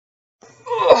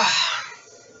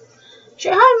Say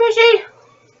hi, Missy.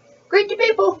 Greet the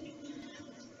people.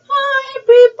 Hi,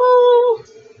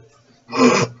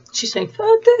 people. She's saying,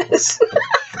 fuck this.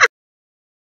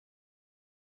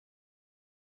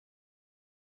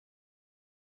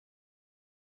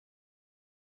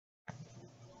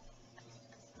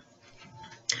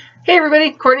 Hey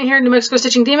everybody, Courtney here, New Mexico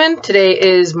Stitching Demon. Today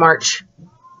is March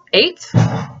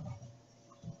 8th.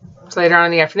 It's later on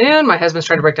in the afternoon. My husband's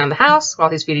trying to break down the house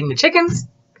while he's feeding the chickens.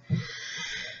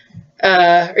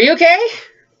 Are you okay?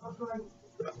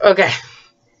 Okay.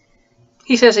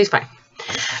 He says he's fine.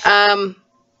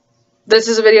 This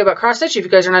is a video about cross stitch. If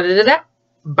you guys are not into that,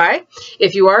 bye.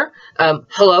 If you are,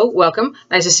 hello, welcome.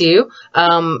 Nice to see you.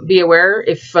 Be aware,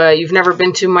 if you've never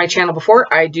been to my channel before,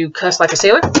 I do cuss like a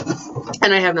sailor,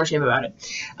 and I have no shame about it.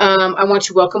 I want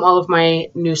to welcome all of my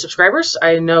new subscribers.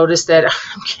 I noticed that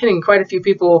I'm getting quite a few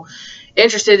people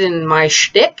interested in my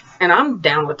shtick, and I'm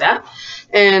down with that.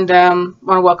 And want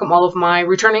to welcome all of my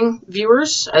returning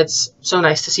viewers. It's so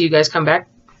nice to see you guys come back.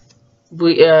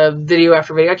 Video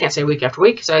after video. I can't say week after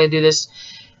week because I do this.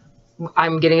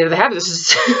 I'm getting into the habit.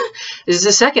 This is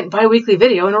the second bi-weekly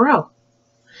video in a row.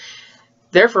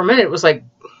 There for a minute, it was like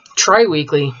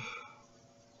tri-weekly.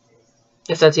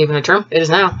 If that's even a term. It is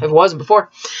now. If it wasn't before.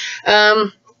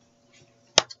 We're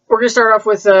going to start off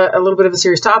with a little bit of a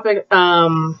serious topic.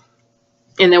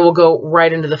 And then we'll go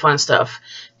right into the fun stuff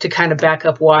to kind of back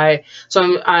up why.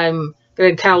 So I'm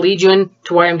going to kind of lead you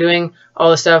into why I'm doing all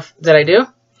the stuff that I do.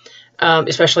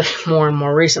 Especially more and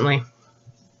more recently.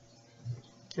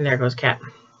 And there goes cat.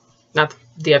 Not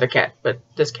the other cat, but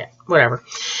this cat. Whatever.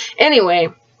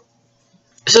 Anyway.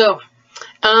 So,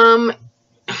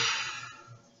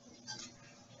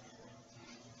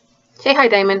 say hi,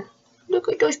 Diamond. Look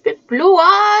at those big blue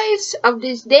eyes of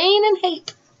disdain and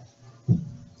hate.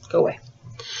 Go away.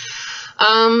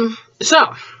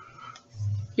 So,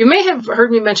 you may have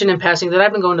heard me mention in passing that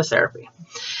I've been going to therapy.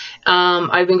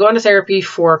 I've been going to therapy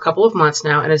for a couple of months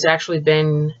now, and it's actually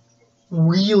been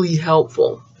really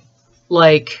helpful.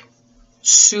 Like,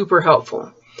 super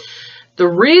helpful. The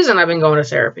reason I've been going to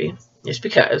therapy is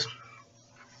because,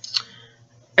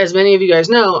 as many of you guys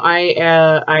know,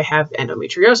 I have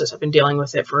endometriosis. I've been dealing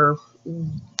with it for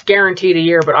guaranteed a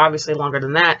year, but obviously longer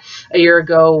than that. A year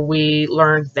ago, we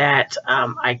learned that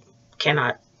I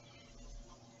cannot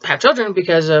have children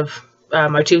because of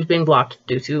my tubes being blocked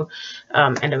due to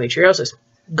endometriosis.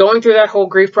 Going through that whole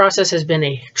grief process has been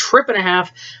a trip and a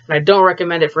half, and I don't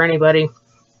recommend it for anybody.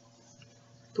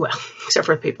 Well, except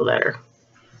for the people that are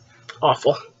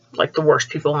awful, like the worst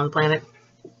people on the planet.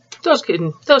 Those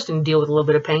can deal with a little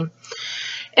bit of pain.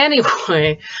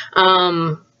 Anyway,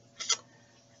 I've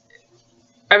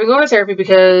been going to therapy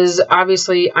because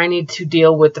obviously I need to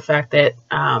deal with the fact that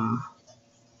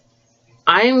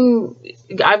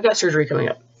I've got surgery coming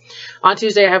up. On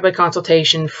Tuesday, I have my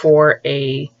consultation for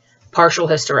a partial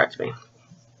hysterectomy.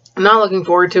 I'm not looking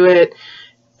forward to it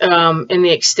in the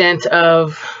extent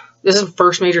of, this is the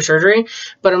first major surgery,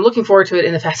 but I'm looking forward to it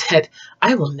in the fact that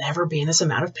I will never be in this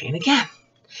amount of pain again.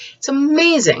 It's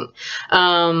amazing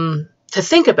to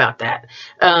think about that.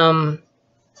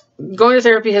 Going to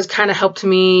therapy has kind of helped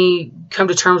me come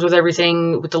to terms with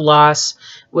everything, with the loss,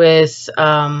 with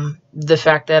the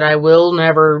fact that I will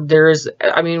never,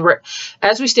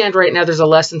 as we stand right now, there's a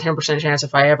less than 10% chance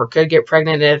if I ever could get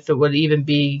pregnant, if it would even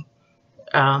be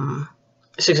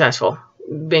successful,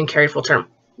 being carried full term,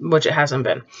 which it hasn't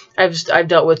been. I've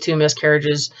dealt with 2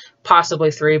 miscarriages,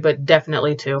 possibly 3, but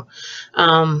definitely 2.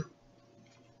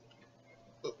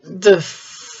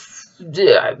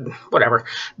 Whatever.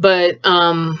 But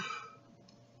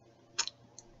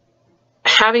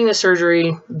having the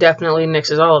surgery definitely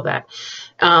nixes all of that.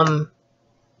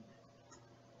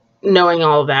 Knowing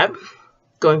all of that,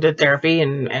 going to therapy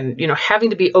and you know,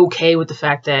 having to be okay with the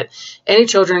fact that any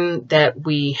children that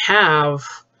we have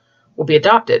will be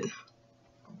adopted.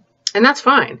 And that's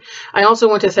fine. I also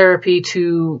went to therapy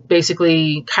to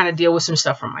basically kind of deal with some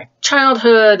stuff from my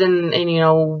childhood and you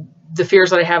know, the fears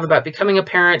that I have about becoming a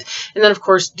parent, and then of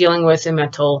course dealing with a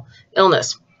mental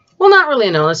illness. Well, not really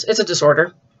an illness, it's a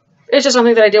disorder. It's just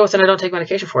something that I deal with and I don't take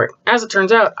medication for it. As it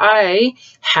turns out, I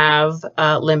have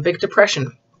limbic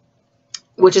depression,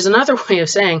 which is another way of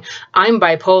saying I'm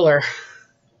bipolar.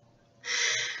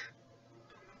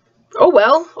 Oh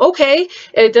well, okay.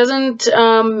 It doesn't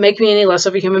make me any less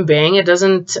of a human being. It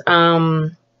doesn't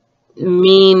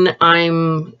mean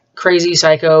I'm crazy,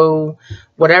 psycho,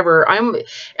 whatever.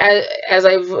 As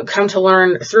I've come to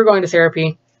learn through going to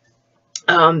therapy,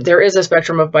 there is a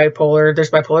spectrum of bipolar.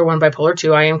 There's bipolar 1, bipolar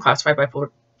 2. I am classified bipolar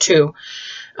 2.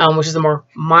 which is the more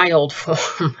mild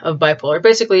form of bipolar.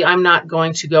 Basically, I'm not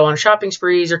going to go on shopping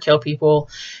sprees or kill people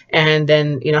and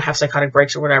then, you know, have psychotic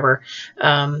breaks or whatever.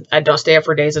 I don't stay up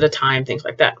for days at a time, things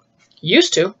like that.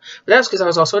 Used to, but that's because I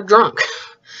was also a drunk.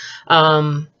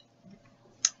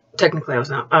 Technically, I was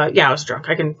not. Yeah, I was drunk.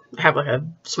 I can have like a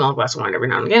small glass of wine every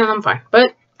now and again, and I'm fine.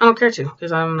 But I don't care to,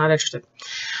 because I'm not interested.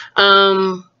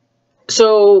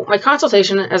 So my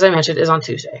consultation, as I mentioned, is on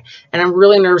Tuesday. And I'm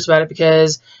really nervous about it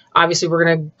because obviously we're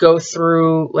going to go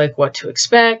through like what to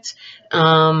expect.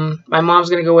 My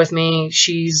mom's going to go with me.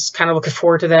 She's kind of looking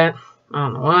forward to that. I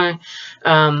don't know why.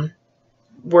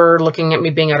 We're looking at me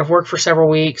being out of work for several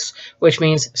weeks, which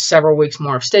means several weeks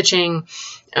more of stitching.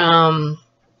 The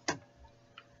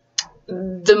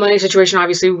money situation,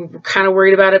 obviously, we're kind of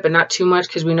worried about it, but not too much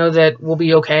because we know that we'll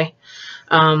be okay.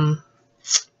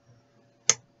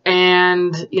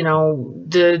 And, you know,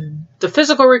 the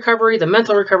physical recovery, the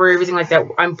mental recovery, everything like that,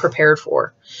 I'm prepared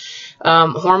for.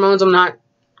 Hormones, I'm not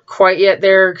quite yet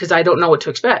there because I don't know what to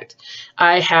expect.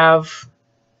 I have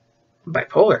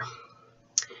bipolar.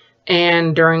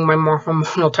 And during my more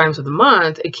hormonal times of the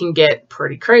month, it can get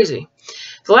pretty crazy.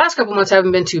 The last couple months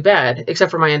haven't been too bad, except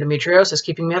for my endometriosis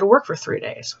keeping me out of work for 3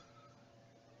 days.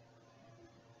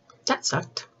 That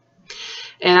sucked.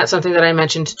 And that's something that I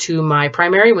mentioned to my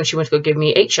primary when she went to go give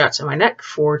me 8 shots in my neck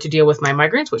to deal with my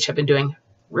migraines, which have been doing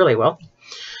really well.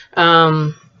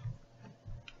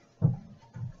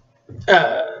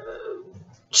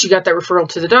 She got that referral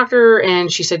to the doctor,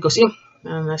 and she said, go see him.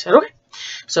 And I said, okay.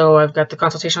 So I've got the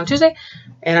consultation on Tuesday,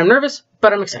 and I'm nervous,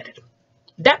 but I'm excited.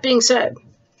 That being said,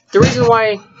 the reason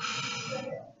why...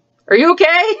 Are you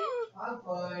okay? I'm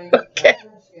fine. Okay.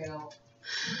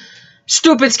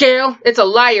 Stupid scale. It's a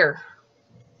liar.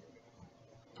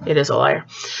 It is a liar.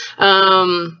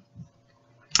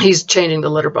 He's changing the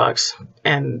litter box,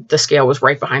 and the scale was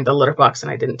right behind the litter box,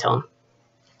 and I didn't tell him.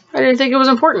 I didn't think it was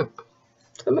important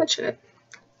to mention it.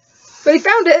 But he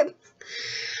found it.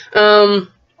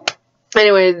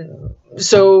 Anyway,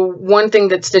 so one thing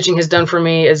that stitching has done for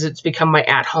me is it's become my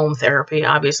at-home therapy,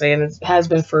 obviously, and it has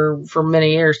been for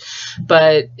many years,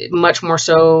 but much more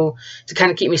so to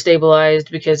kind of keep me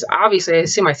stabilized, because obviously I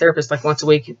see my therapist like once a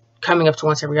week, coming up to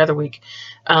once every other week.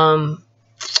 So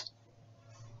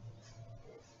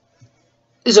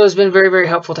it's been very, very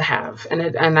helpful to have,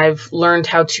 and I've learned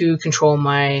how to control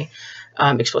my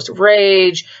explosive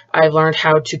rage. I've learned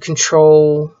how to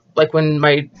control, like when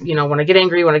I get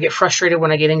angry, when I get frustrated,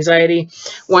 when I get anxiety.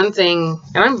 One thing,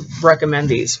 and I recommend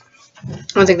these,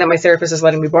 one thing that my therapist is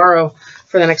letting me borrow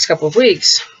for the next couple of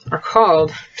weeks are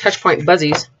called Touchpoint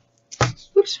Buzzies.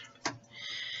 Oops.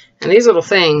 And these little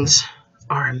things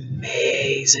are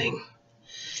amazing.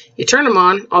 You turn them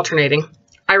on, alternating.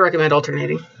 I recommend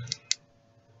alternating.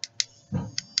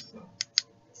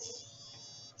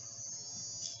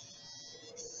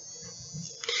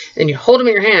 And you hold them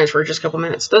in your hands for just a couple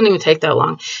minutes. Doesn't even take that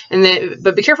long. And then,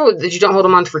 but be careful that you don't hold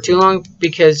them on for too long,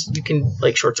 because you can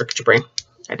like short circuit your brain.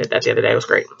 I did that the other day. It was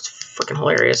great. It's freaking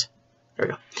hilarious. There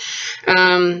we go.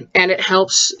 And it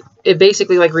helps. It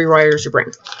basically like rewires your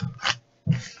brain.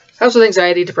 Helps with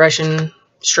anxiety, depression,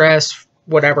 stress,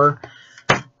 whatever.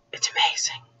 It's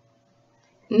amazing.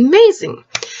 Amazing.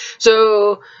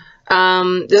 So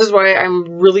this is why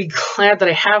I'm really glad that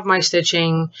I have my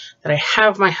stitching, that I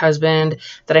have my husband,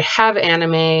 that I have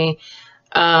anime,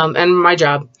 and my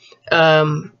job,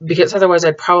 because otherwise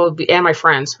I'd probably be, and my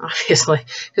friends, obviously,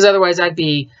 because otherwise I'd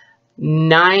be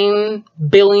 9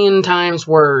 billion times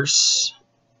worse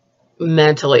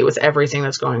mentally with everything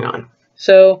that's going on.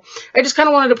 So I just kind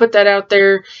of wanted to put that out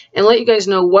there and let you guys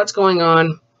know what's going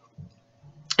on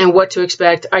and what to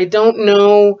expect. I don't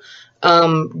know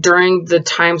during the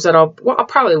times that I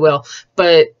probably will,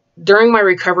 but during my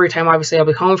recovery time, obviously I'll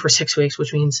be home for 6 weeks,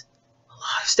 which means a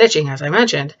lot of stitching, as I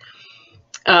mentioned.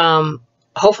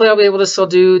 Hopefully I'll be able to still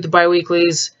do the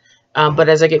bi-weeklies, but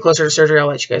as I get closer to surgery, I'll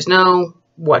let you guys know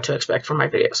what to expect from my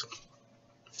videos.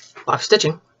 A lot of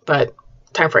stitching, but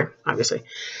time frame, obviously.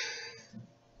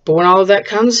 But when all of that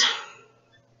comes,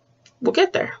 we'll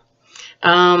get there.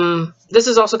 This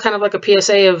is also kind of like a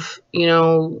PSA of, you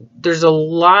know, there's a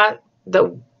lot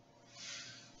that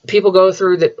people go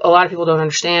through that a lot of people don't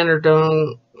understand or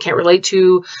can't relate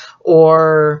to,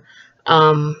 or,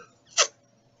 you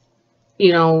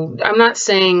know, I'm not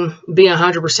saying be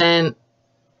 100%,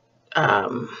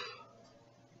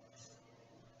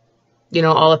 you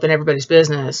know, all up in everybody's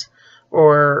business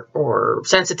or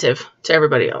sensitive to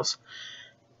everybody else.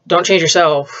 Don't change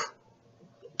yourself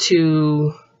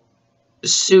to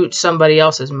suit somebody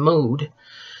else's mood.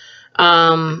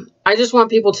 I just want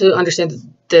people to understand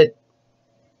that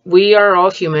we are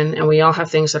all human and we all have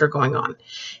things that are going on.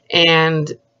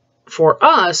 And for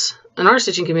us, in our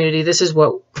stitching community, this is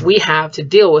what we have to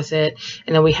deal with it.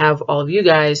 And then we have all of you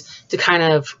guys to kind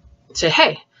of say,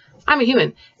 hey, I'm a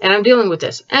human and I'm dealing with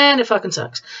this and it fucking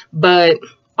sucks, but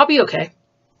I'll be okay.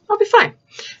 I'll be fine.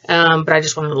 But I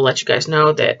just wanted to let you guys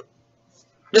know that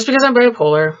just because I'm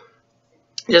bipolar,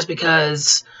 just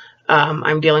because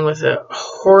I'm dealing with a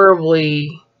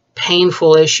horribly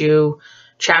painful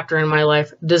chapter in my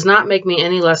life, does not make me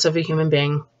any less of a human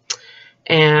being.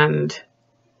 And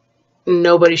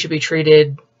nobody should be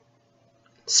treated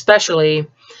specially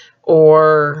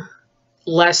or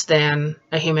less than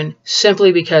a human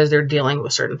simply because they're dealing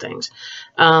with certain things.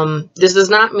 This does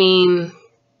not mean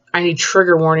I need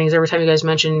trigger warnings every time you guys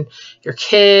mention your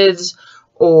kids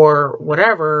or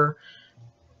whatever.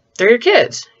 They're your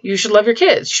kids. You should love your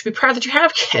kids. You should be proud that you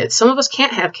have kids. Some of us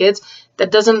can't have kids.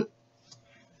 That doesn't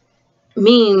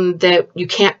mean that you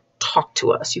can't talk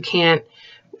to us. You can't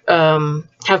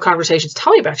have conversations.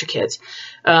 Tell me about your kids.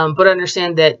 But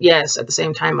understand that, yes, at the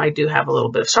same time, I do have a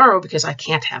little bit of sorrow because I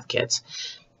can't have kids.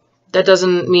 That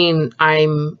doesn't mean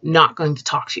I'm not going to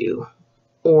talk to you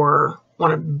or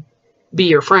want to be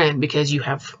your friend because you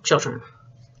have children.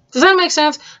 Does that make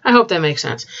sense? I hope that makes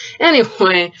sense.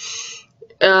 Anyway,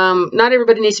 not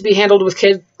everybody needs to be handled with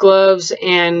kid gloves,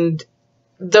 and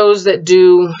those that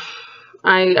do,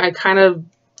 I kind of,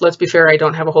 let's be fair, I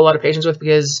don't have a whole lot of patience with,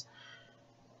 because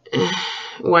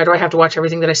why do I have to watch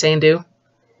everything that I say and do?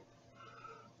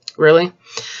 Really?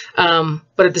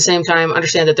 But at the same time,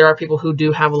 understand that there are people who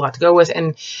do have a lot to go with.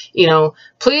 And, you know,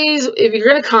 please, if you're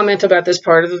going to comment about this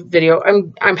part of the video,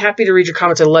 I'm happy to read your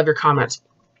comments. I love your comments.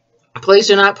 Please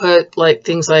do not put like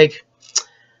things like,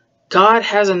 God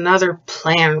has another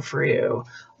plan for you,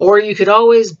 or you could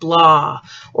always blah,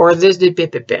 or this did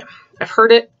bit bit bit. I've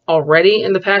heard it already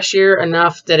in the past year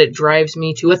enough that it drives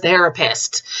me to a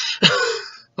therapist.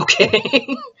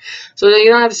 Okay? So you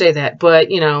don't have to say that,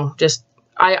 but, you know, just,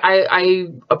 I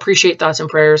appreciate thoughts and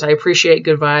prayers. I appreciate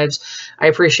good vibes. I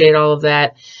appreciate all of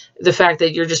that. The fact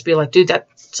that you're just be like, dude, that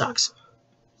sucks,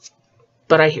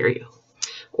 but I hear you,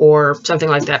 or something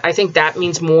like that. I think that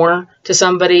means more to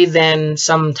somebody than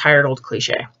some tired old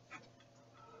cliche.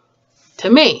 To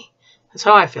me, that's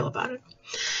how I feel about it.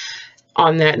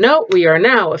 On that note, we are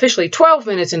now officially 12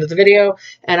 minutes into the video,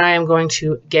 and I am going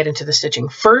to get into the stitching.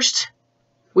 First,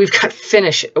 we've got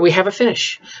finish. We have a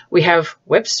finish. We have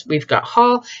whips. We've got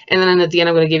haul. And then at the end,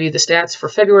 I'm going to give you the stats for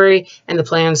February and the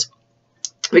plans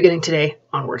beginning today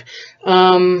onward.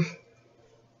 Well,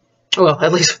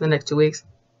 at least for the next 2 weeks.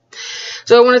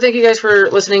 So I want to thank you guys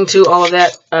for listening to all of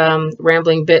that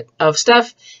rambling bit of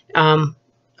stuff. I'm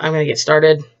going to get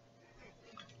started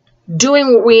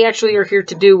doing what we actually are here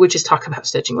to do, which is talk about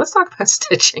stitching. Let's talk about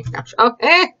stitching.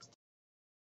 Okay.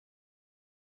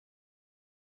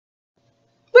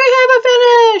 We have a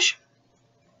finish.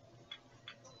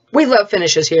 We love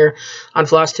finishes here on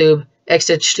FlossTube,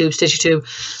 XStitch Tube, Stitchy Tube,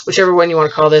 whichever one you want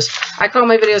to call this. I call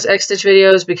my videos XStitch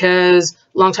videos because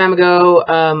a long time ago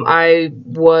I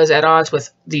was at odds with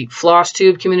the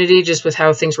FlossTube community, just with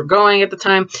how things were going at the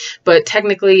time. But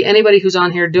technically, anybody who's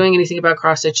on here doing anything about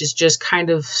cross stitch is just kind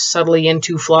of subtly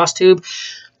into FlossTube,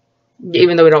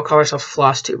 even though we don't call ourselves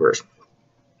FlossTubers.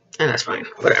 And that's fine.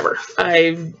 Whatever.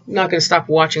 I'm not going to stop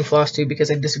watching FlossTube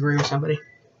because I disagree with somebody.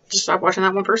 Just stop watching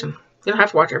that one person. You don't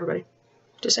have to watch everybody.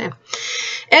 Just saying.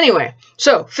 Anyway,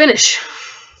 so finish.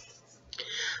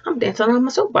 I'm dancing on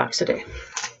my soapbox today.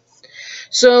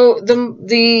 So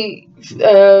the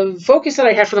focus that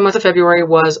I had for the month of February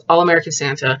was All-American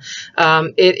Santa.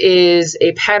 It is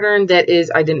a pattern that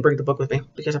is, I didn't bring the book with me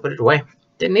because I put it away.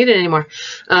 Didn't need it anymore.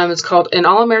 It's called An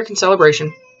All-American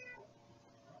Celebration.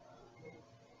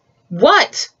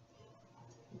 What?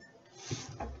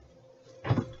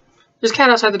 There's a cat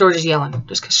outside the door just yelling,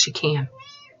 just because she can.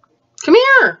 Come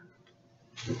here!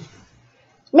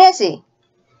 Missy!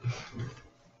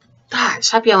 God,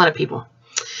 stop yelling at people.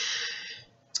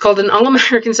 It's called An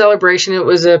All-American Celebration. It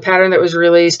was a pattern that was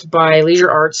released by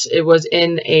Leisure Arts. It was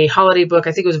in a holiday book.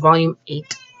 I think it was volume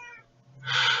 8.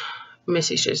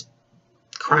 Missy's just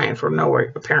crying for no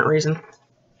apparent reason.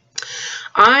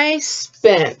 I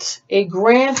spent a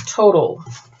grand total.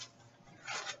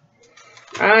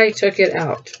 I took it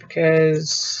out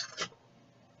because,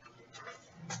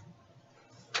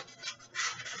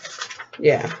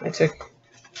 yeah, I took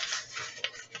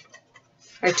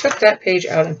that page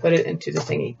out and put it into the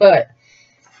thingy. But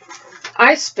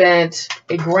I spent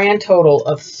a grand total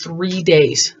of 3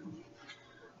 days.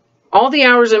 All the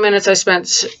hours and minutes I spent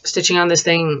stitching on this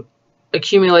thing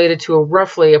accumulated to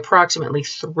approximately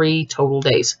 3 total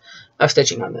days of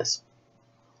stitching on this.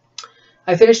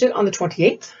 I finished it on the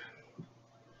 28th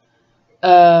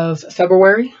of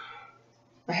February.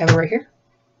 I have it right here.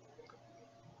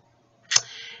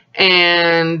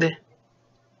 And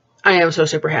I am so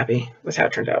super happy with how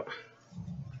it turned out.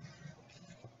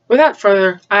 Without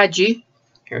further ado,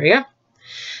 here we go.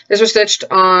 This was stitched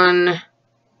on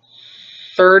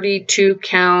 32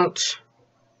 count.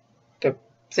 The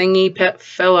thingy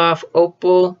fell off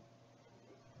opalescent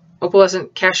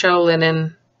cashel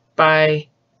linen by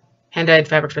Hand-Dyed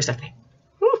Fabrics by Stephanie.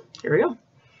 Here we go.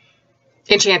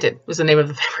 Enchanted was the name of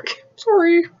the fabric.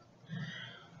 Sorry.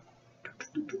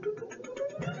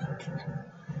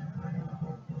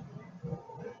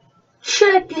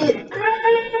 Check it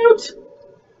out.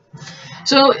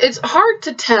 So it's hard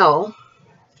to tell,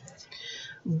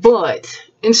 but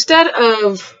instead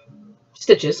of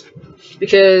stitches,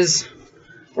 because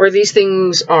where these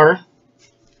things are,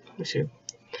 let's see,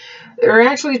 they're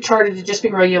actually charted to just be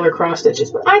regular cross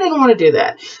stitches, but I didn't want to do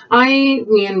that.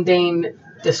 Me and Dane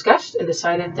discussed and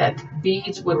decided that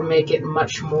beads would make it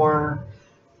much more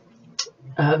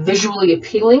visually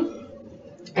appealing,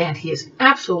 and he is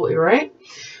absolutely right.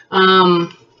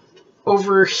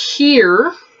 Over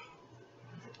here,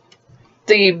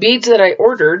 the beads that I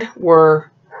ordered were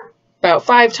about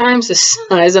 5 times the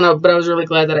size, but I was really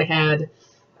glad that I had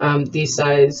these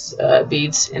size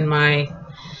beads in my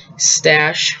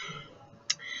stash.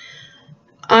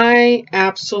 I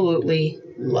absolutely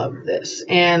love this,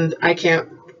 and I can't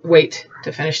wait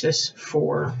to finish this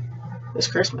for this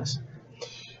Christmas.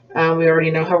 We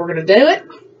already know how we're going to do it,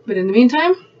 but in the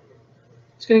meantime,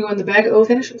 it's going to go in the bag of O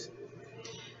finishes.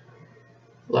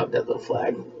 Love that little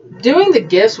flag. Doing the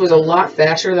gifts was a lot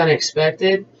faster than I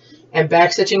expected, and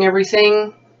backstitching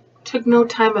everything took no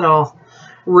time at all.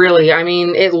 Really, I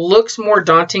mean, it looks more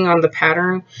daunting on the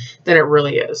pattern than it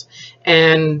really is.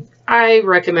 And I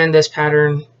recommend this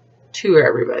pattern to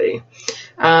everybody.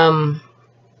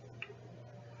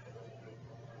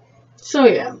 So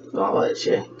yeah, I'll let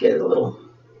you get it a little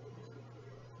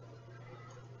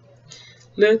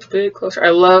bit closer. I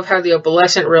love how the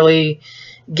opalescent really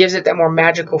gives it that more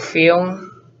magical feel,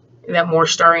 that more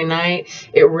starry night.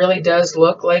 It really does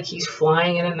look like he's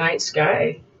flying in a night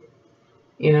sky,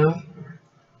 you know,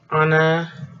 on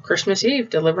a Christmas Eve,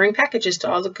 delivering packages to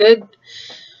all the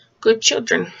good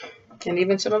children, and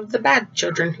even some of the bad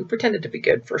children who pretended to be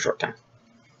good for a short time,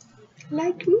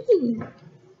 like me.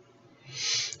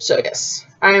 So yes,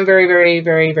 I am very, very,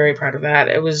 very, very proud of that.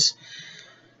 It was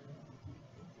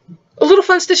a little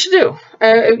fun stitch to do.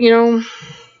 You know,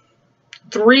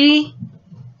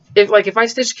 if I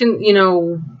stitched, you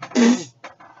know,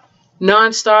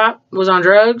 non-stop, was on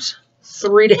drugs,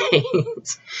 3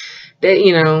 days.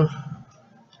 You know,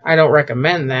 I don't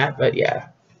recommend that, but yeah,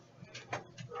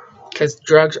 because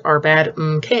drugs are bad.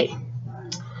 Okay.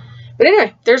 But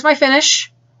anyway, there's my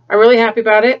finish. I'm really happy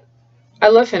about it. I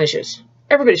love finishes.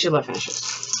 Everybody should love finishes.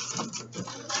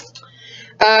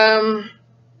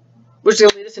 Which is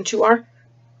going to lead us into our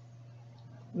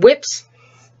whips.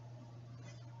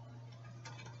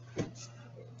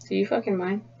 Do you fucking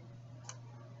mind?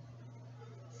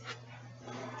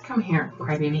 Come here,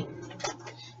 crybaby.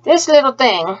 This little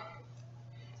thing.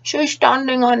 She's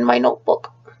standing on my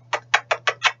notebook.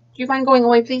 Do you mind going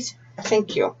away, please?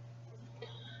 Thank you.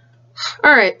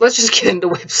 Alright, let's just get into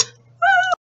whips.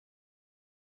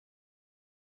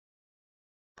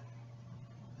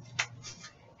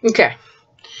 Okay.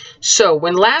 So,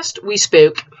 when last we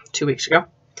spoke, 2 weeks ago,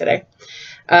 today,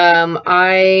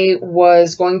 I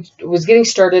was getting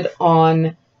started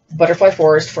on Butterfly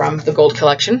Forest from the Gold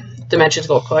Collection, Dimensions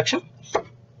Gold Collection.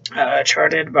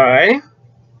 Charted by,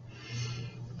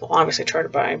 well, obviously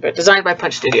charted by, but designed by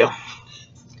Punch Studio.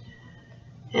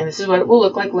 And this is what it will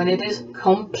look like when it is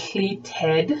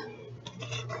completed.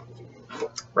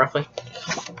 Roughly.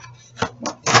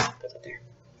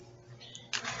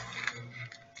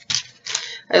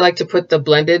 I like to put the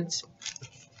blended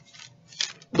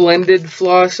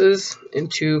flosses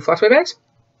into flossway bags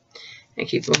and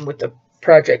keep them with the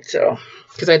project. So,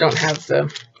 because I don't have the,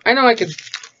 I know I could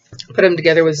put them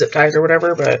together with zip ties or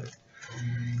whatever, but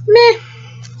meh.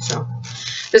 So,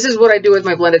 this is what I do with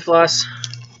my blended floss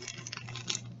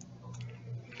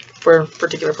for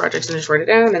particular projects, and just write it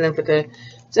down and then put the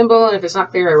symbol, and if it's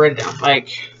not clear, I write it down.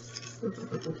 Like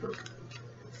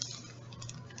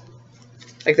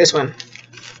this one.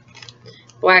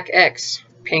 Black X,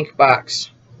 pink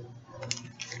box.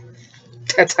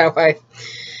 That's how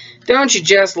don't you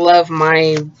just love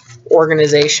my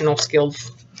organizational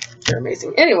skills? They're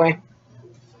amazing. Anyway.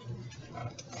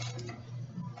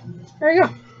 There you go.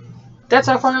 That's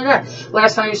how far I got.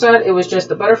 Last time you saw it, it was just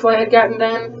the butterfly had gotten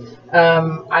done.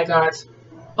 I got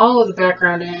all of the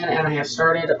background in, and I have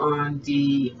started on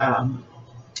the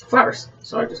flowers.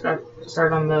 So I just got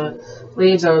started on the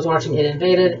leaves. I was watching It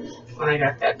Invaded when I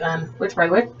got that done, which, by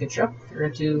the way, good show if you're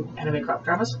into anime crop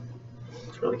dramas.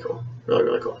 It's really cool. Really,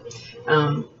 really cool.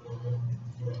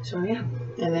 So yeah,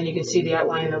 and then you can see the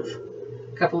outline of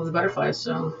a couple of the butterflies,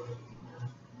 so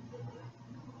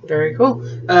very cool.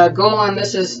 Goal on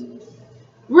this is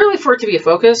really for it to be a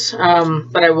focus,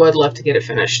 but I would love to get it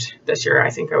finished this year. I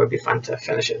think that would be fun to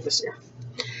finish it this year.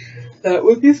 That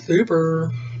would be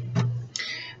super.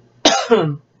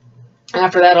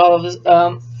 After that, all of this,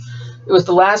 it was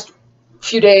the last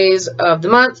few days of the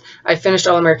month. I finished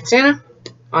All American Santa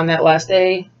on that last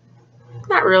day.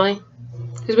 Not really,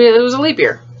 because it was a leap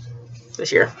year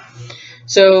this year.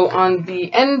 So on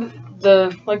the end,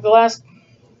 the last,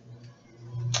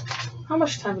 how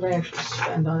much time did I actually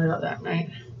spend on it that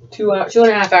night?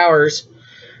 2.5 hours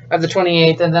of the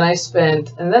 28th, and then I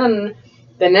spent, and then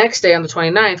the next day on the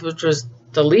 29th, which was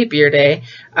the leap year day,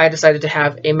 I decided to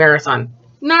have a marathon.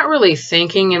 Not really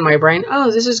thinking in my brain,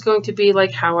 oh, this is going to be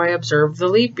like how I observe the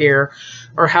leap year,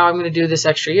 or how I'm going to do this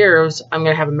extra year. I'm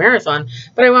going to have a marathon,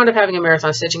 but I wound up having a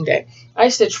marathon stitching day. I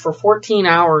stitched for 14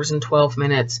 hours and 12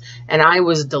 minutes, and I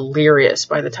was delirious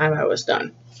by the time I was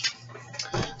done.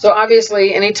 So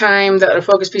obviously, anytime that a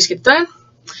focus piece gets done,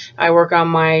 I work on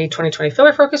my 2020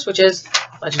 filler focus, which is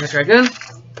Legend of Dragoon.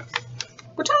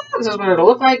 Which this is what it'll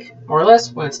look like, more or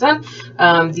less, when it's done.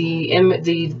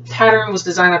 The pattern was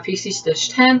designed on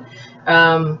XStitch 10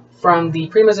 from the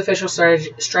Prima's official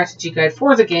strategy guide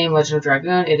for the game Legend of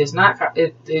Dragoon. It is not,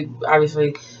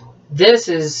 obviously, this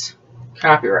is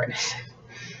copyrighted.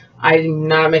 I'm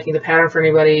not making the pattern for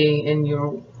anybody, and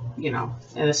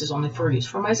and this is only for use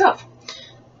for myself,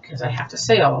 because I have to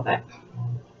say all of that.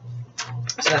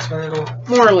 So that's what it'll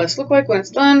more or less look like when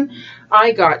it's done.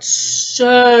 I got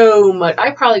so much.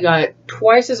 I probably got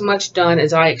twice as much done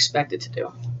as I expected to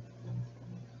do.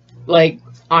 Like,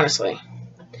 honestly.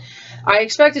 I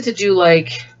expected to do,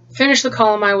 like, finish the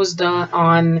column I was done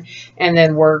on, and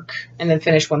then work, and then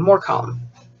finish one more column.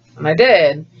 And I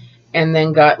did, and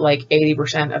then got, like,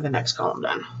 80% of the next column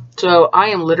done. So I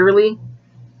am literally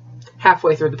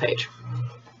halfway through the page.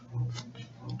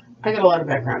 I got a lot of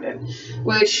background in,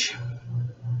 which...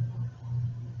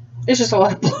 it's just a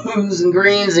lot of blues and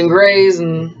greens and grays,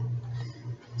 and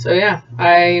so yeah,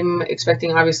 I'm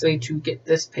expecting obviously to get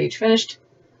this page finished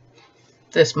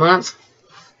this month,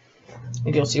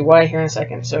 and you'll see why here in a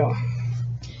second. So,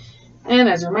 and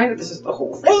as a reminder, this is the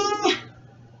whole thing.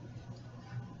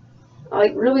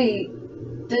 Like, really,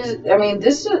 this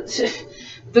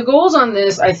the goals on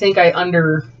this, I think I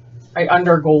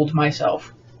under-goaled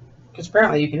myself, because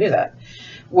apparently you can do that.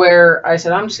 Where I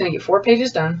said I'm just going to get 4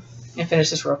 pages done and finish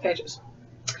this row of pages.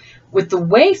 With the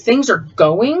way things are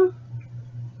going,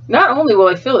 not only will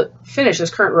I finish this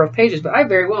current row of pages, but I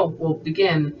very well will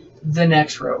begin the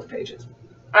next row of pages.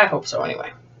 I hope so,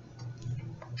 anyway.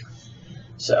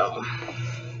 So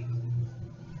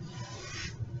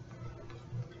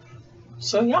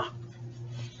yeah,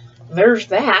 there's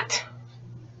that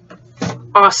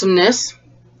awesomeness.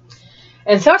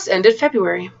 And thus ended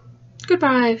February.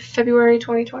 Goodbye, February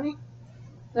 2020.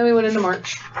 Then we went into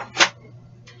March.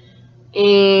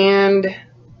 And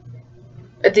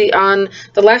on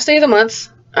the last day of the month,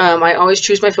 I always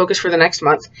choose my focus for the next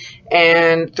month.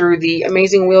 And through the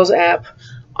Amazing Wheels app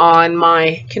on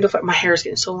my Kindle, my hair is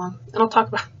getting so long. And I'll talk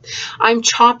about it. I'm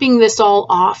chopping this all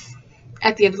off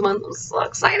at the end of the month. I'm so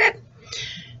excited.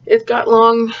 It got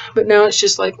long, but now it's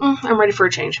just like, I'm ready for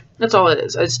a change. That's all it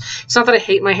is. It's not that I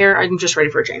hate my hair. I'm just ready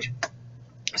for a change.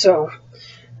 So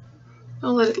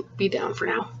I'll let it be down for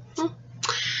now.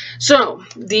 So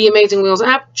the Amazing Wheels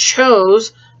app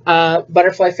chose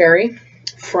Butterfly Fairy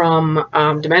from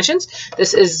Dimensions.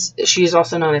 She's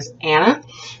also known as Anna.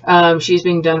 She's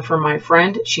being done for my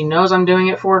friend. She knows I'm doing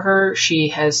it for her. She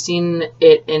has seen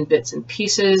it in bits and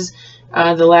pieces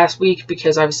the last week,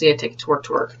 because obviously I take it to work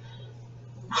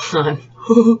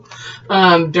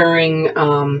during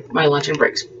my lunch and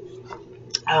breaks.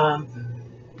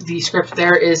 The script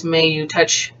there is, may you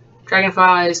touch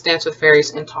dragonflies, dance with fairies,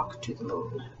 and talk to the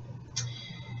moon.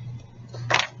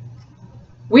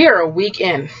 We are a week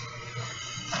in.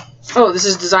 Oh, this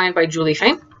is designed by Julie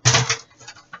Fain,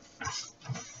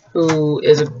 who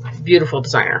is a beautiful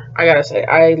designer. I gotta say,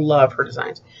 I love her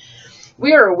designs.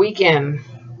 We are a week in.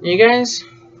 You guys,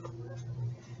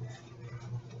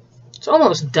 it's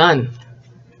almost done.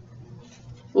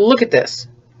 Look at this.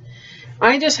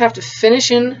 I just have to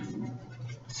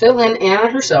fill in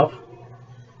Anna herself,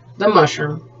 the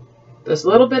mushroom, this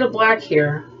little bit of black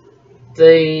here,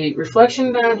 the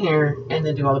reflection down here, and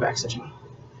then do all the back stitching.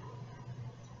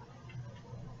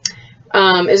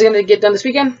 Is it going to get done this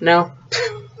weekend? No.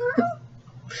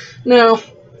 No.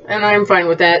 And I'm fine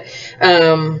with that.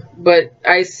 But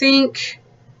I think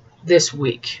this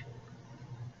week.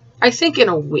 I think in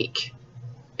a week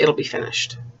it'll be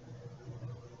finished.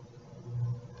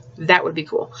 That would be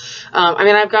cool. I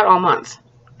mean, I've got all month.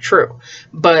 True.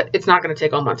 But it's not going to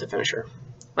take all month to finish her.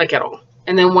 Like, at all.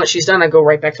 And then once she's done, I go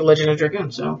right back to Legend of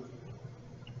Dragoon. So,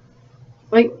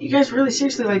 like, you guys really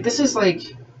seriously, like, this is, like,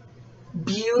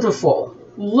 beautiful.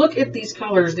 Look at these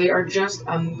colors. They are just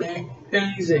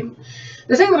amazing.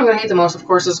 The thing that I'm going to hate the most, of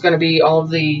course, is going to be all of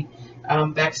the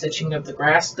backstitching of the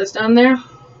grass that's down there.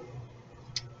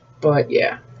 But,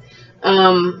 yeah.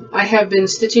 I have been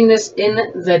stitching this in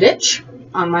the ditch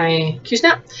on my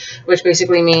Q-snap, which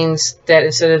basically means that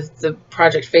instead of the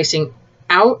project facing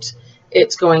out,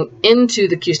 it's going into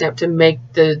the Q-snap to make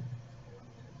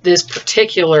this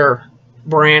particular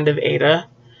brand of Ada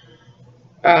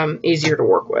easier to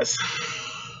work with.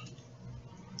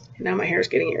 And now my hair is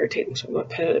getting irritating, so I'm going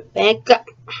to put it back up.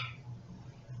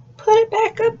 Put it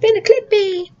back up in a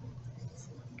clippy.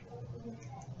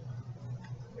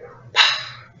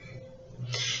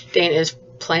 Dana is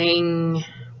playing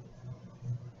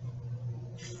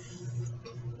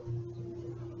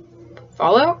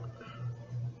Fallout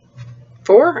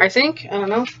 4, I think. I don't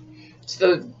know. It's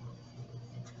the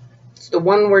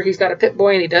one where he's got a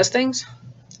Pip-Boy and he does things.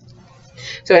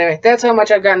 So anyway, that's how much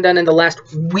I've gotten done in the last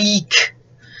week.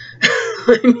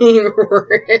 I mean,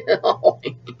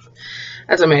 really.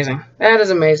 That's amazing. That is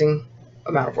an amazing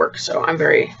amount of work. So I'm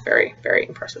very, very, very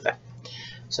impressed with that.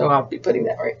 So I'll be putting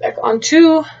that right back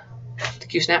onto the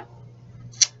Q-snap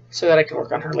so that I can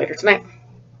work on her later tonight.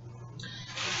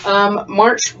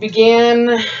 March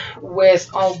began with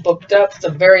all booked up.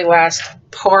 The very last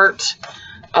part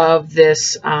of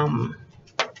this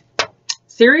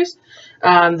series.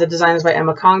 The design is by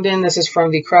Emma Congdon. This is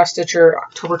from the Cross Stitcher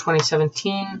October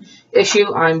 2017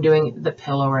 issue. I'm doing the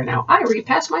pillow right now. I read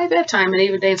past my bedtime, and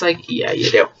even Dane's like, yeah, you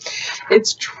do.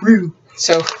 It's true.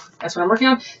 So that's what I'm working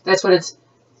on. That's what it's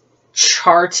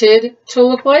charted to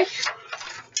look like.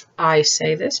 I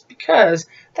say this because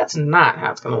that's not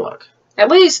how it's going to look. At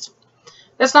least,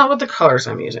 that's not what the colors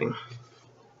I'm using.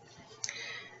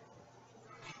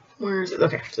 Where is it?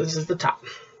 Okay, so this is the top.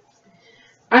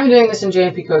 I'm doing this in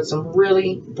JMP coats, some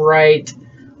really bright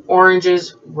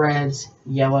oranges, reds,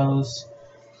 yellows,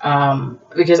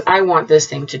 because I want this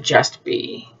thing to just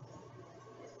be,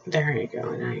 there you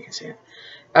go, now you can see it,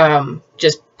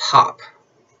 just pop.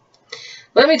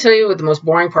 Let me tell you what the most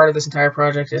boring part of this entire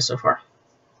project is so far.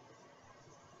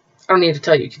 I don't need to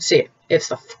tell you, you can see it. It's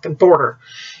the fucking border.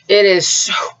 It is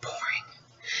so boring.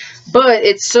 But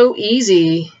it's so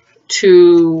easy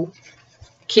to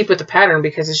keep with the pattern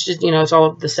because it's just, you know, it's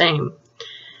all the same.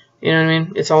 You know what I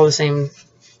mean? It's all the same.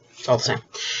 It's all the same.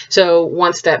 So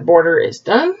once that border is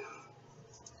done,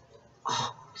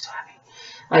 oh, I'm so happy.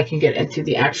 I can get into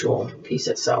the actual piece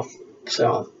itself.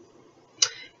 So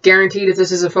guaranteed if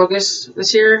this is a focus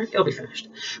this year, it'll be finished.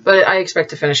 But I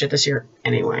expect to finish it this year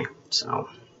anyway. So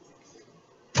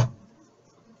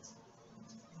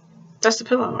that's the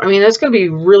pillow. I mean, that's going to be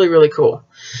really, really cool.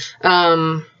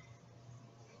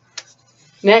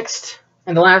 Next,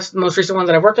 and the most recent one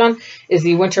that I've worked on is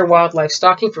the Winter Wildlife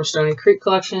Stocking from Stony Creek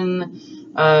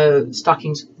Collection.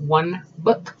 Stockings 1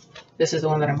 book. This is the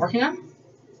one that I'm working on.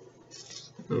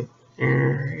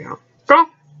 There you go.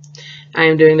 I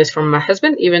am doing this for my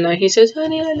husband, even though he says,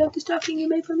 honey, I love the stocking you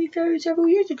made for me several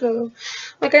years ago.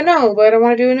 Like, I know, but I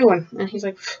want to do a new one. And he's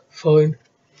like, fine.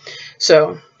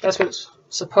 So, that's what it's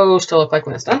supposed to look like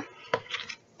when it's done.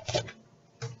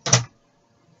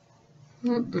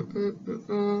 There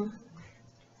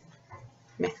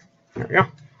we go.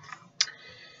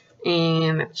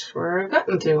 And that's where I've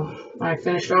gotten to. I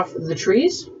finished off the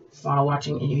trees while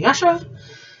watching Inuyasha,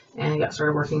 and got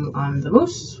started working on the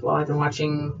moose while I've been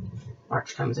watching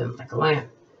March Comes In Like a Lion,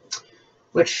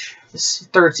 which this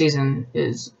third season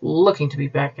is looking to be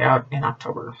back out in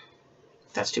October.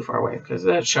 That's too far away because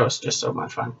that show is just so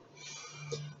much fun.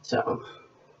 So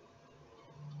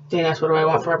Dane asked, what do I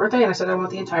want for my birthday? And I said, I want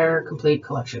the entire complete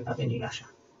collection of Inuyasha.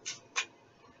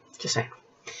 Just saying.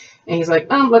 And he's like,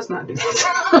 let's not do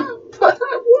that. But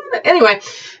I want it. Anyway,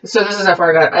 so this is how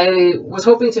far I got. I was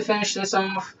hoping to finish this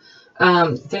off,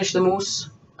 finish the moose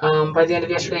by the end of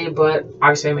yesterday, but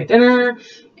obviously I made dinner,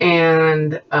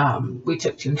 and we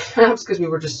took 2 naps because we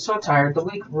were just so tired. The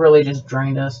week really just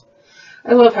drained us.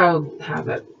 I love how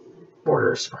that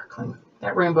border is sparkling.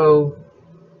 That rainbow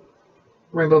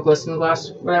glisten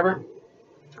glass, whatever,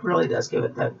 really does give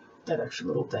it that extra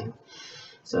little thing.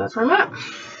 So that's where I'm at.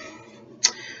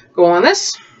 Go on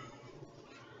this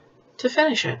to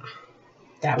finish it.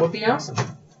 that would be awesome.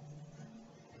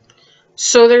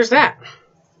 So there's that.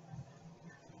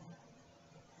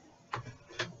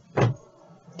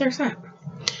 There's that.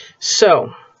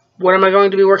 So, what am I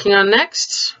going to be working on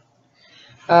next?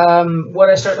 What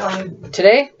I start on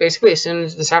today, basically as soon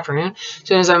as this afternoon, as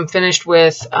soon as I'm finished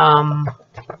with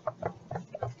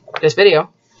this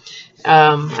video,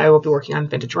 I will be working on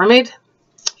Vintage Mermaid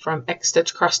from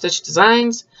XStitch Cross Stitch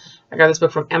Designs. I got this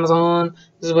book from Amazon.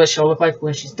 This is what she'll look like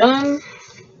when she's done.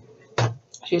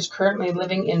 She's currently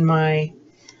living in my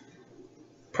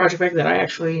project bag that I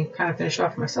actually kind of finished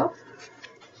off myself.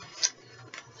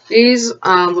 These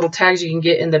little tags you can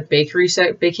get in the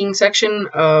baking section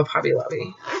of Hobby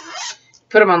Lobby.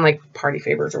 Put them on like party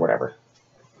favors or whatever.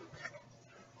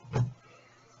 And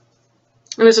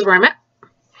this is where I'm at.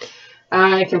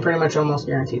 I can pretty much almost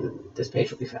guarantee that this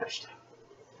page will be finished.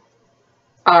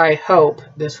 I hope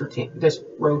this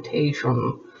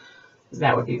rotation,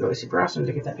 that would be really super awesome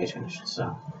to get that page finished.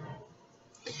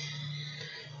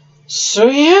 So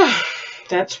yeah,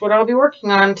 that's what I'll be working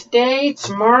on today,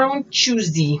 tomorrow, and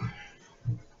Tuesday.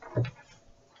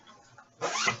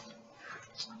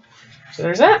 So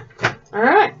there's that. All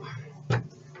right,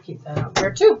 keep that out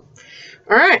there too.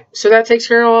 All right, so that takes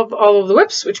care of all of the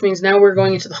whips, which means now we're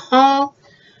going into the haul.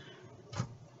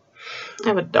 I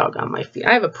have a dog on my feet.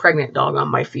 I have a pregnant dog on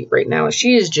my feet right now, and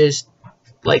she is just,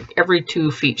 like, every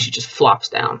 2 feet, she just flops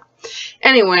down.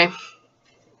 Anyway,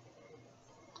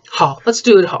 haul. Let's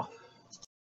do it, haul.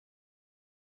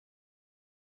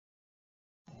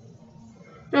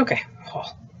 Okay,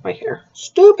 haul. My hair.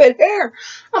 Stupid hair!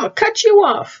 I'm gonna cut you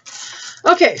off.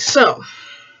 Okay, so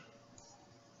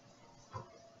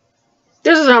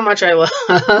this is how much I love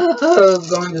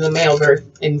going to the mail very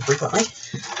infrequently.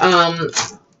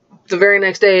 The very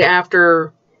next day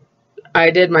after I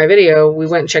did my video, we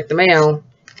went and checked the mail,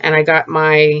 and I got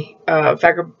my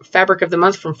fabric of the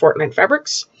month from Fortnite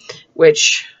Fabrics,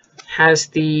 which has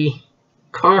the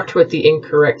card with the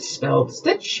incorrect spelled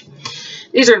stitch.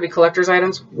 These are going to be collector's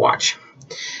items. Watch.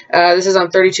 This is on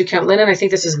 32 count linen. I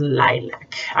think this is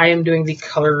lilac. I am doing the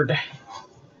colored.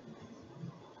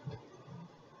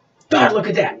 God, look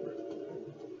at that.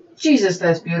 Jesus,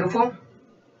 that's beautiful.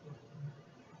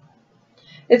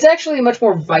 It's actually a much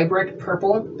more vibrant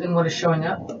purple than what is showing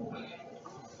up.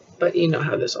 But you know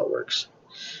how this all works.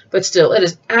 But still, it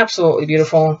is absolutely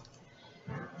beautiful.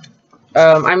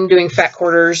 I'm doing fat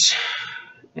quarters.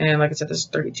 And like I said, this is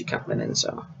 32 count linen,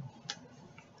 so.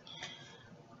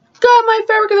 Got my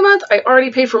fabric of the month. I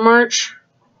already paid for March.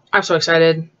 I'm so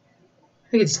excited. I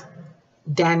think it's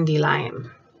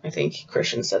dandelion. I think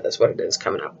Christian said that's what it is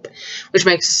coming up. Which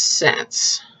makes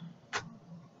sense.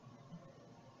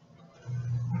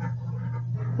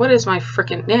 What is my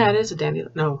frickin'... Yeah, it is a dandelion.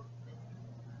 No.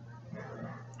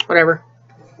 Whatever.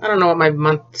 I don't know what my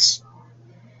month's...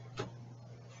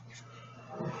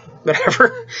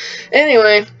 Whatever.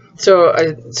 Anyway,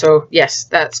 so yes,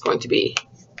 that's going to be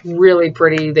really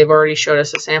pretty. They've already showed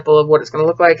us a sample of what it's going to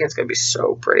look like, and it's going to be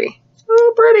so pretty.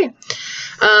 So pretty.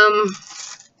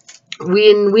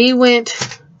 When we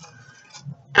went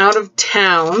out of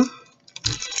town...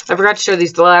 I forgot to show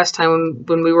these the last time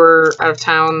when we were out of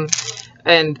town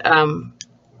and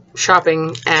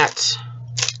shopping at...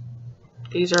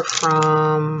 These are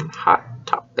from Hot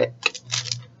Topic.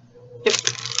 Yep,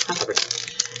 Hot Topic.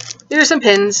 These are some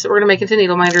pins that we're going to make into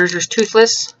needle minders. There's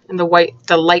Toothless and the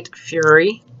Light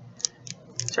Fury.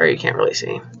 Sorry, you can't really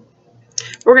see.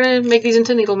 We're going to make these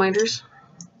into needle minders.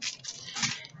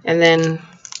 And then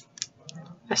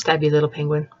a stabby little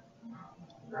penguin.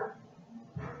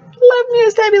 Love me a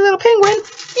stabby little penguin.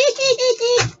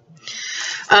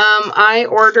 I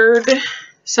ordered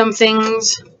some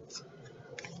things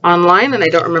online, and I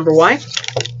don't remember why.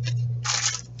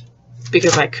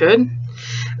 Because I could.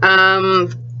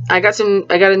 I got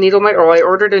a needle minder, or I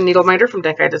ordered a needle minder from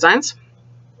Denkai Designs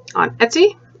on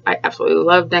Etsy. I absolutely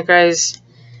love Denkai's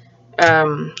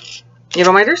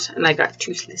needle minders, and I got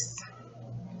Toothless.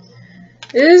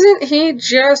 Isn't he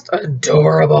just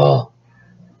adorable?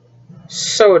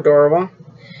 So adorable.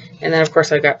 And then, of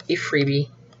course, I got a freebie.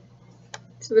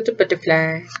 It's a little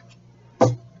butterfly.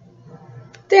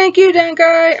 Thank you,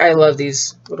 Denkai. I love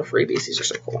these little freebies. These are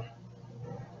so cool.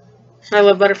 I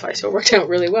love butterflies, so it worked out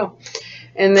really well.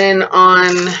 And then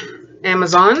on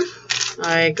Amazon,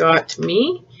 I got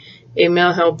me a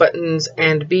Mail Held Buttons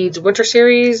and Beads Winter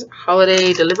Series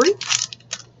Holiday Delivery.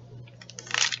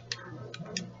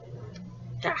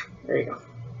 Yeah, there you go.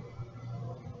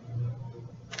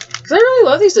 Because I really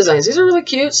love these designs. These are really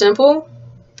cute, simple.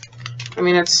 I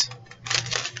mean, it's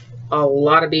a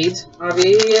lot of beads,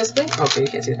 obviously. Okay, you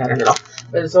can't see the pattern at all.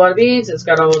 But it's a lot of beads. It's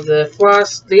got all of the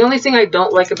floss. The only thing I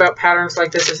don't like about patterns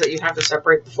like this is that you have to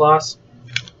separate the floss.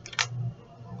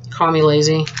 Call me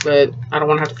lazy, but I don't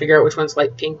want to have to figure out which one's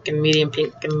light pink and medium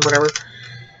pink and whatever.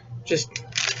 Just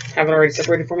have it already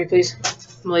separated for me, please.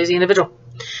 I'm a lazy individual.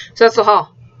 So that's the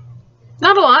haul.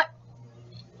 Not a lot.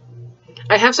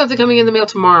 I have something coming in the mail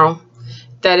tomorrow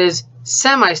that is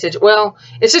semi-stitch. Well,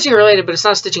 it's stitching related, but it's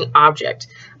not a stitching object.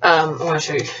 I want to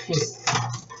show you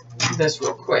this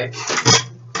real quick.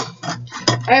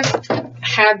 I've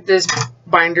had this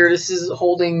binder. This is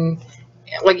holding,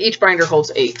 like each binder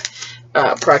holds 8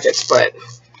 projects, but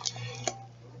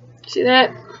see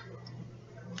that?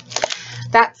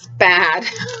 That's bad.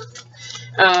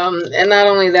 And not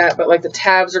only that, but like the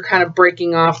tabs are kind of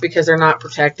breaking off because they're not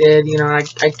protected. You know, I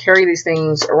carry these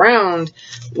things around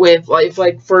with,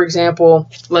 like for example,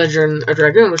 Legend of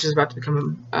Dragoon, which is about to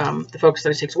become the focus that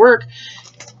I take to work.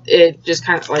 It just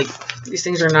kind of like, these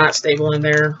things are not stable in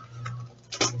there.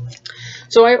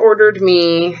 So I ordered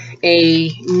me a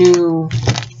new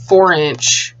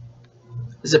 4-inch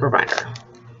zipper binder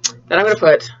that I'm going to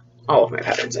put all of my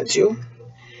patterns into.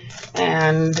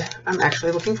 And I'm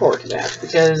actually looking forward to that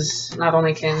because not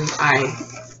only can I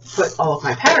put all of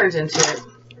my patterns into it,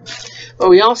 but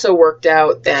we also worked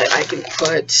out that I can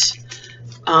put,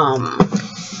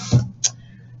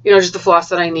 you know, just the floss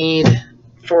that I need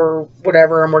for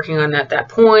whatever I'm working on at that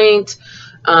point.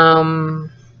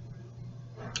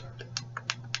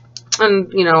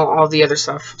 And, you know, all the other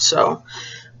stuff. So,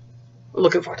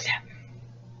 looking forward to that.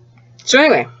 So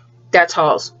anyway, that's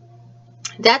hauls.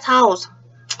 That's hauls.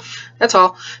 That's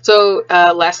all. So,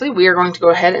 lastly, we are going to go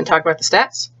ahead and talk about the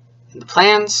stats and the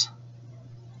plans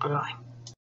ongoing.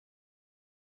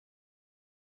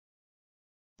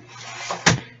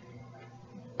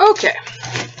 Okay.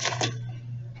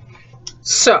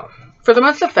 So, for the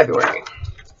month of February,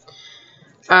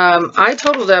 I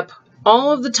totaled up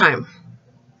all of the time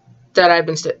that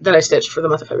I stitched for the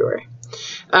month of February.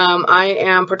 I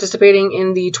am participating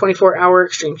in the 24-hour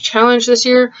extreme challenge this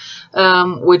year,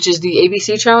 which is the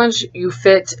ABC challenge. You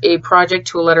fit a project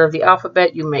to a letter of the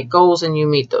alphabet, you make goals, and you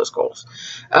meet those goals.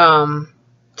 To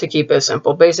keep it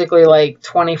simple, basically like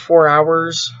 24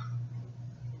 hours,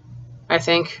 I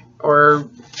think, or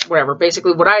whatever.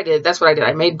 Basically what I did, that's what I did.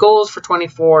 I made goals for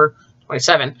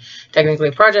 27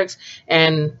 technically projects,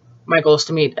 and my goal is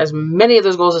to meet as many of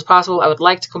those goals as possible. I would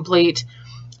like to complete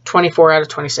 24 out of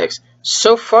 26.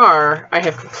 So far, I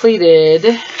have completed,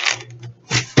 I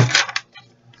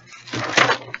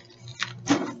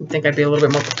think I'd be a little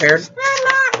bit more prepared.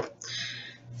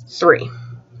 3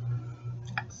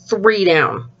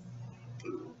 down.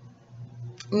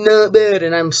 Not bad,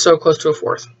 and I'm so close to a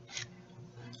 4th.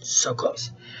 So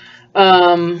close.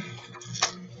 I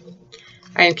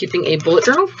am keeping a bullet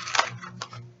journal.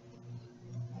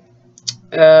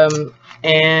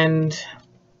 And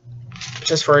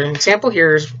just for an example,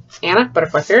 here's Anna,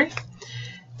 Butterfly Fairy.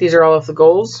 These are all of the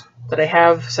goals that I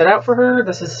have set out for her.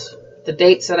 This is the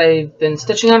dates that I've been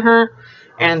stitching on her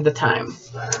and the time.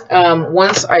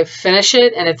 Once I finish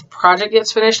it, and if the project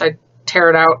gets finished, I tear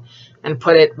it out and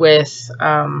put it with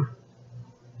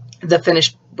the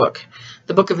finished book.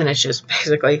 The book of finishes,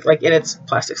 basically, like in its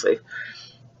plastic sleeve.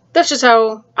 That's just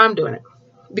how I'm doing it.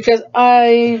 Because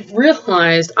I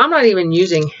realized I'm not even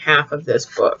using half of this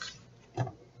book.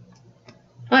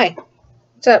 Hi.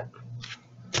 What's up?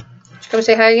 Come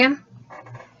say hi again?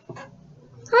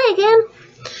 Hi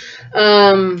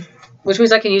again. Which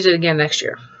means I can use it again next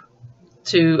year.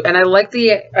 And I like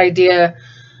the idea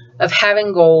of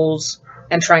having goals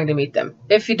and trying to meet them.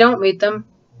 If you don't meet them,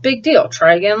 big deal.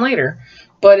 Try again later.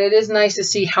 But it is nice to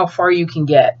see how far you can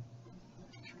get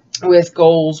with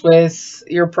goals, with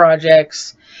your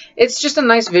projects. It's just a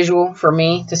nice visual for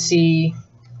me to see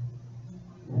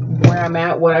where I'm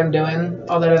at, what I'm doing,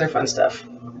 all that other fun stuff.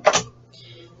 Want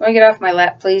to get off my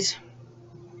lap, please?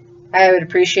 I would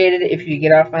appreciate it if you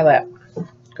get off my lap.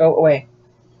 Go away.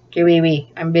 Get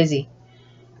wee. I'm busy.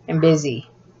 I'm busy.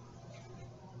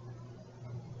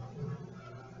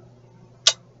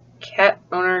 Cat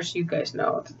owners, you guys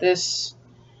know that this...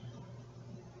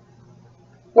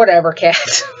 Whatever,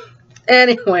 cat.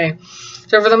 Anyway,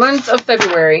 so for the month of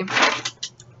February,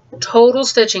 total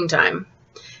stitching time,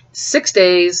 6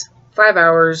 days, 5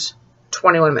 hours,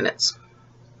 21 minutes,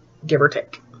 give or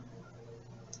take.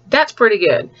 That's pretty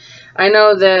good. I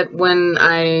know that when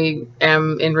I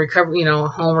am in recovery, you know,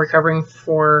 home recovering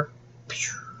for,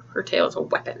 her tail is a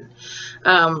weapon,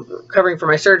 recovering for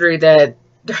my surgery, that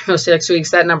during those 6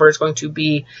 weeks, that number is going to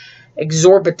be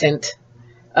exorbitant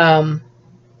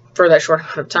for that short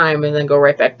amount of time and then go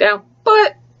right back down.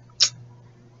 But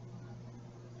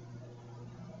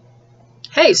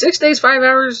Hey, 6 days, 5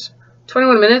 hours,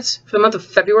 21 minutes for the month of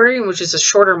February, which is a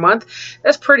shorter month.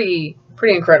 That's pretty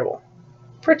incredible.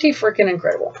 Pretty freaking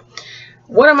incredible.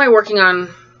 What am I working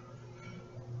on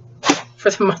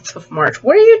for the month of March?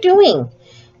 What are you doing?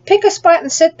 Pick a spot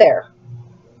and sit there.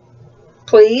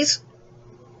 Please.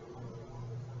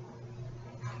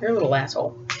 You're a little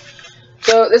asshole.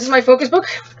 So this is my focus book.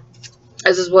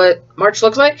 This is what March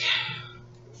looks like.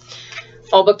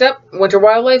 All booked up. Winter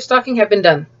wildlife stocking have been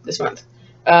done this month.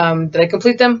 Did I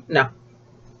complete them? No.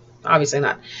 Obviously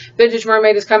not. Vintage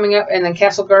Mermaid is coming up, and then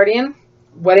Castle Guardian,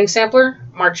 Wedding Sampler,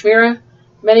 March Mira,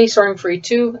 Mini, Soaring Free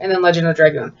 2, and then Legend of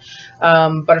Dragoon.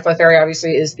 Butterfly Fairy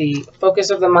obviously is the focus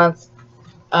of the month,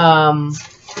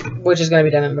 which is going to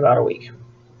be done in about a week.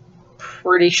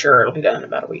 Pretty sure it'll be done in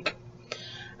about a week.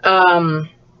 What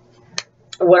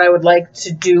I would like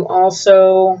to do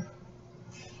also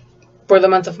for the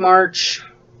month of March.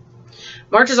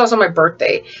 March is also my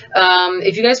birthday.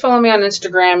 If you guys follow me on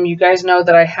Instagram, you guys know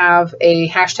that I have a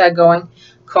hashtag going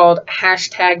called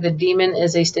hashtag the demon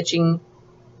is a stitching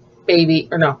baby.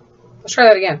 Or no, let's try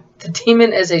that again. The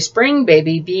demon is a spring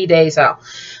baby B-Day Sal.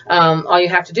 All you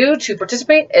have to do to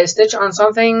participate is stitch on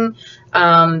something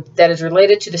that is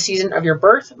related to the season of your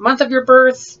birth, month of your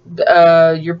birth,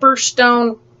 your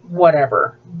birthstone,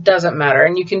 whatever. Doesn't matter.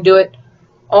 And you can do it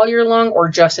all year long or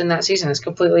just in that season. It's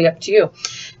completely up to you.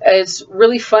 It's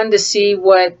really fun to see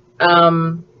what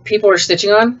people are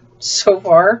stitching on so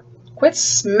far. Quit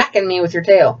smacking me with your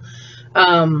tail.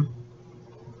 I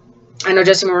know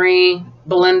Jessie Marie,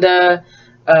 Belinda,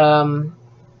 Joni,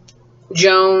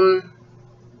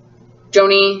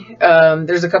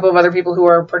 there's a couple of other people who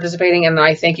are participating, and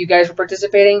I thank you guys for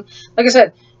participating. Like I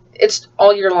said, it's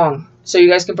all year long, so you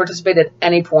guys can participate at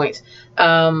any point.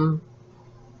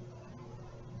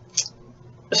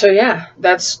 So yeah,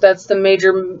 that's the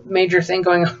major thing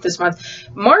going on this month.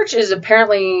 March is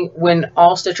apparently when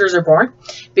all Stitchers are born,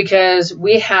 because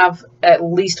we have at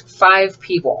least 5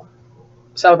 people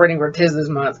celebrating birthdays this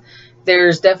month.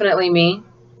 There's definitely me,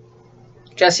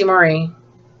 Jessie Marie,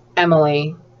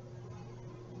 Emily,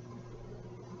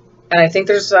 and I think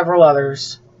there's several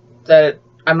others that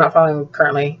I'm not following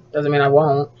currently. Doesn't mean I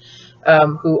won't.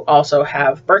 Who also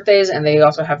have birthdays, and they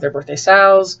also have their birthday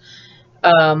sals.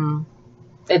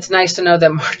 It's nice to know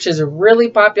that March is a really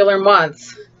popular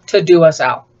month to do us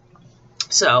out.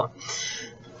 So,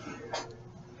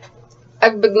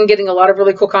 I've been getting a lot of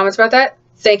really cool comments about that.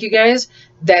 Thank you guys.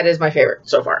 That is my favorite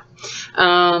so far.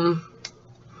 And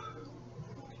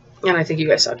I think you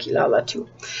guys saw Kilala too.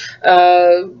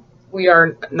 We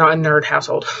are not a nerd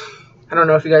household. I don't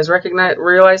know if you guys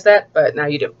realize that, but now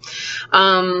you do.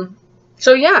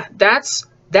 So yeah, that's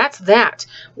that.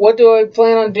 What do I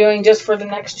plan on doing just for the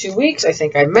next 2 weeks? I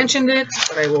think I mentioned it,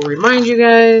 but I will remind you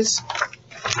guys.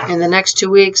 In the next 2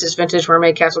 weeks is Vintage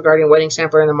Mermaid, Castle Guardian, Wedding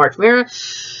Sampler, and the March Mira.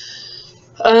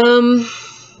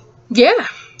 Yeah.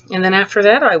 And then after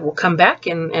that, I will come back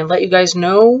and let you guys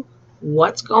know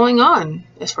what's going on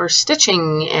as far as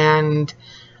stitching and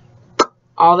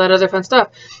all that other fun stuff.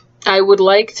 I would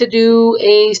like to do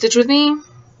a Stitch With Me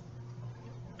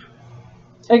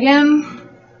again.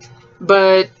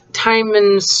 But time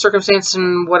and circumstance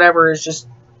and whatever is just...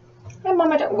 Hey,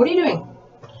 Mama, what are you doing?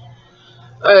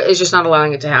 It's just not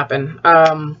allowing it to happen.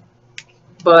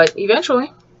 But eventually,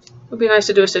 it would be nice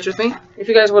to do a Stitch With Me. If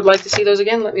you guys would like to see those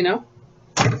again, let me know.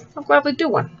 I'll gladly do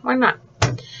one. Why not?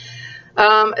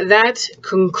 That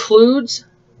concludes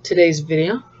today's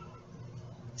video.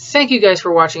 Thank you guys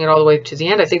for watching it all the way to the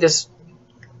end. I think this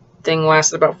thing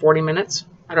lasted about 40 minutes.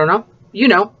 I don't know. You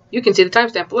know. You can see the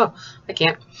timestamp below. I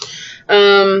can't.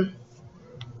 Trying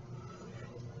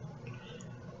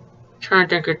to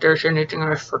think if there's anything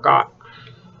I forgot.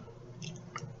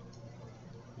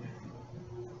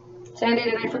 Sandy,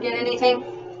 did I forget anything?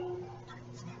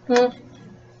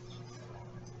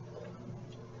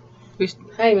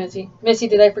 Hi, Missy. Missy,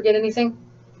 did I forget anything?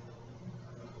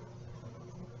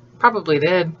 Probably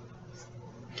did.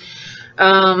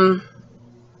 Thank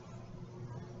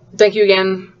you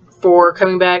again for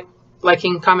coming back,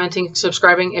 liking, commenting,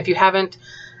 subscribing. If you haven't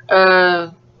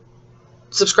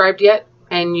subscribed yet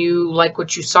and you like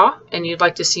what you saw and you'd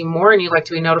like to see more and you'd like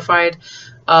to be notified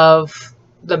of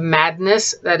the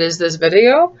madness that is this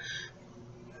video,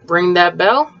 ring that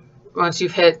bell. Once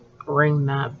you've hit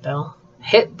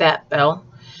hit that bell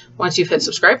once you've hit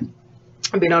subscribe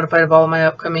and be notified of all of my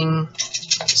upcoming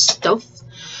stuff.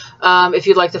 If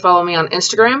you'd like to follow me on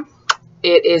Instagram,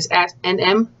 it is at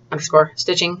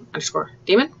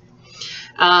nm_stitching_demon.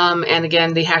 And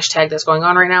again, the hashtag that's going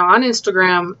on right now on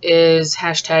Instagram is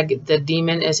hashtag the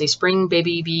demon is a spring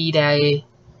baby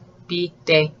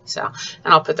B-Day. So,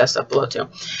 and I'll put that stuff below too.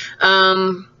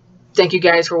 Thank you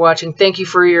guys for watching. Thank you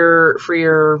for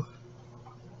your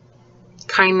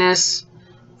kindness,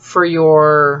 for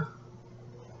your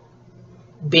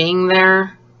being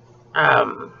there.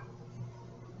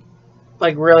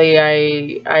 Like really,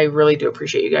 I really do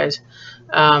appreciate you guys.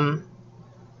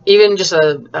 Even just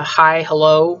a hi,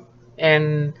 hello,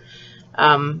 and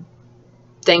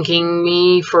thanking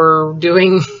me for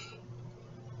doing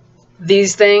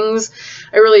these things.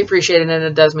 I really appreciate it, and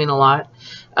it does mean a lot.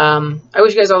 I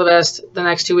wish you guys all the best the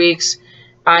next 2 weeks.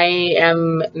 I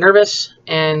am nervous,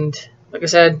 and like I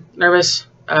said, nervous.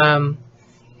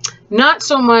 Not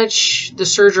so much the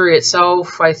surgery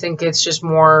itself. I think it's just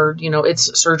more, you know,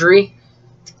 it's surgery.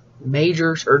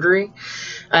 Major surgery.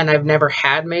 And I've never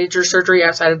had major surgery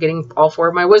outside of getting all 4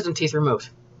 of my wisdom teeth removed.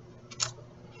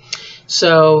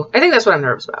 So I think that's what I'm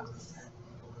nervous about.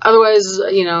 Otherwise,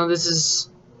 you know, this is,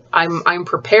 I'm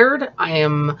prepared. I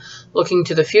am looking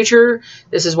to the future.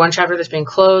 This is one chapter that's being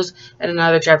closed and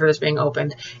another chapter that's being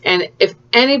opened. And if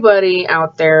anybody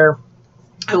out there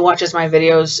who watches my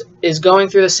videos is going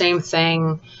through the same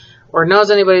thing, or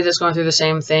knows anybody that's going through the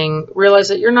same thing, realize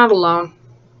that you're not alone.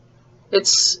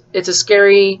 It's a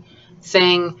scary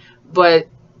thing, but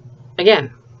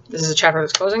again, this is a chapter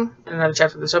that's closing and another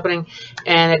chapter that's opening,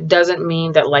 and it doesn't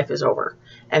mean that life is over.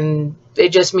 And it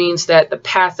just means that the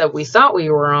path that we thought we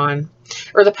were on,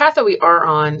 or the path that we are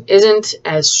on, isn't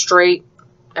as straight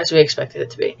as we expected it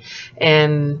to be.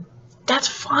 And that's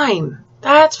fine.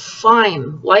 That's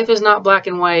fine. Life is not black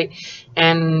and white,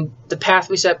 and the path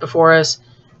we set before us,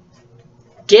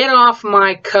 get off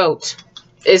my coat,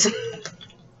 isn't...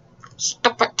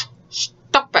 Stop it.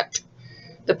 Stop it.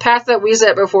 The path that we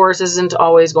set before us isn't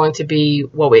always going to be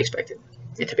what we expected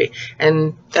it to be.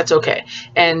 And that's okay.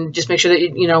 And just make sure that,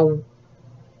 you know,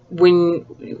 when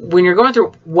you're going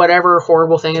through whatever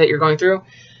horrible thing that you're going through,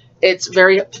 it's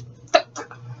very...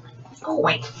 Go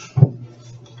away.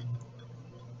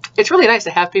 It's really nice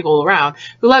to have people around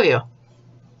who love you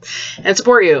and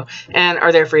support you and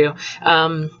are there for you.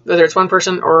 Whether it's one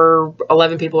person or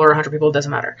 11 people or 100 people, it doesn't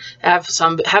matter.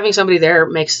 Having somebody there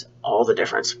makes all the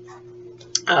difference.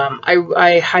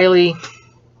 I highly...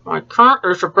 I can't.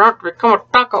 There's about to become a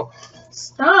taco.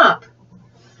 Stop.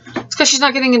 It's because she's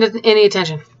not getting any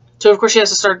attention. So, of course, she has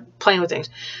to start playing with things.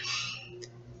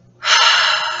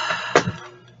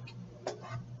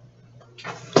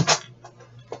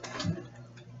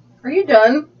 Are you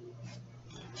done?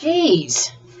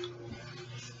 Jeez.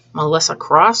 Melissa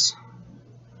Cross.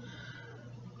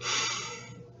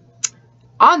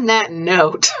 On that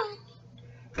note,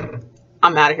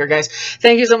 I'm out of here, guys.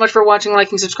 Thank you so much for watching,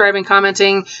 liking, subscribing,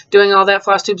 commenting, doing all that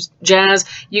floss tubes jazz.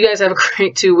 You guys have a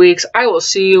great 2 weeks. I will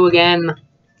see you again.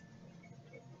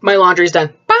 My laundry's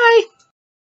done. Bye!